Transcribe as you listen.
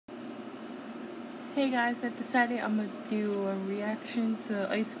Hey guys, I decided I'm gonna do a reaction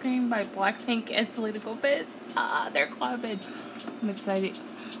to Ice Cream by Blackpink and Selena Gomez. They're collabing. I'm excited.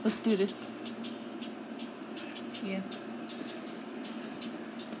 Let's do this. Yeah.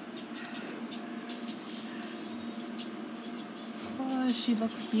 Oh, she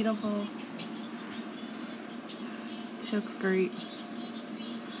looks beautiful. She looks great.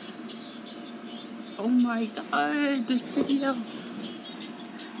 Oh my god, this video.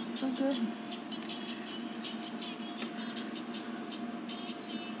 It's so good.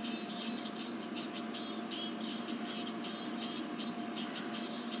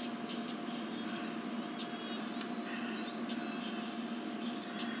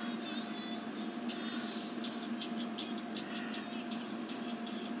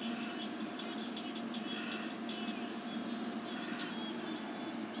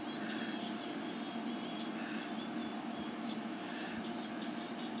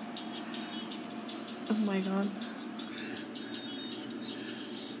 Oh my god.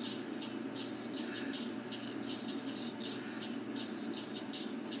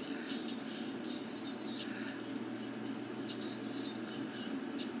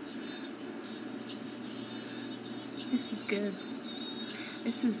 This is good.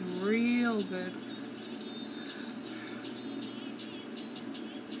 This is real good.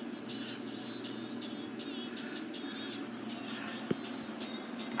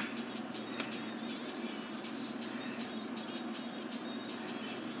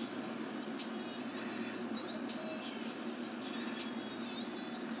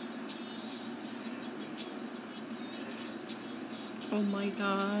 Oh my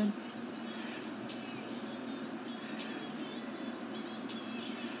god.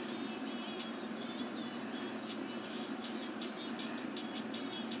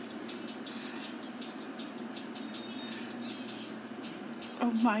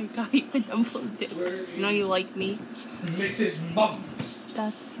 Oh my god, you uploaded it. You know you like me. Mrs. Mom.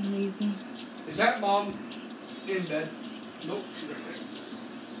 That's amazing. Is that Mom in bed? Nope, she's right there.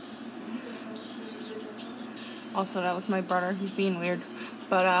 Also, that was my brother. He's being weird.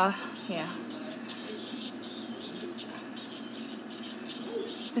 But, yeah.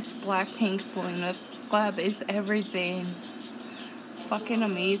 This Blackpink Selena collab is everything. It's fucking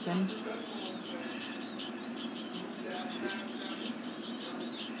amazing.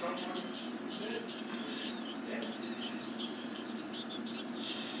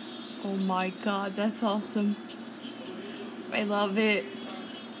 Oh my god, that's awesome. I love it.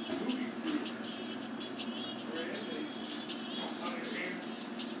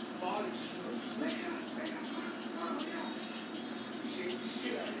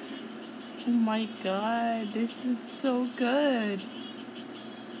 Oh my god, this is so good.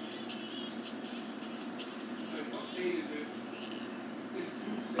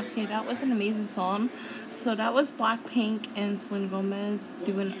 Okay, that was an amazing song. So that was Blackpink and Selena Gomez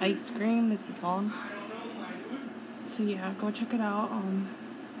doing Ice Cream. It's a song. So yeah, go check it out.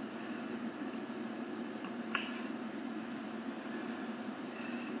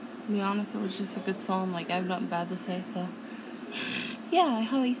 To be honest, it was just a good song. Like, I have nothing bad to say, so yeah, I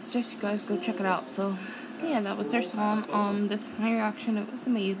highly suggest you guys go check it out. So yeah, that was their song. This is my reaction. It was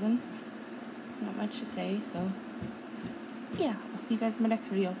amazing. Not much to say, so yeah, I'll see you guys in my next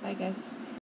video. Bye guys.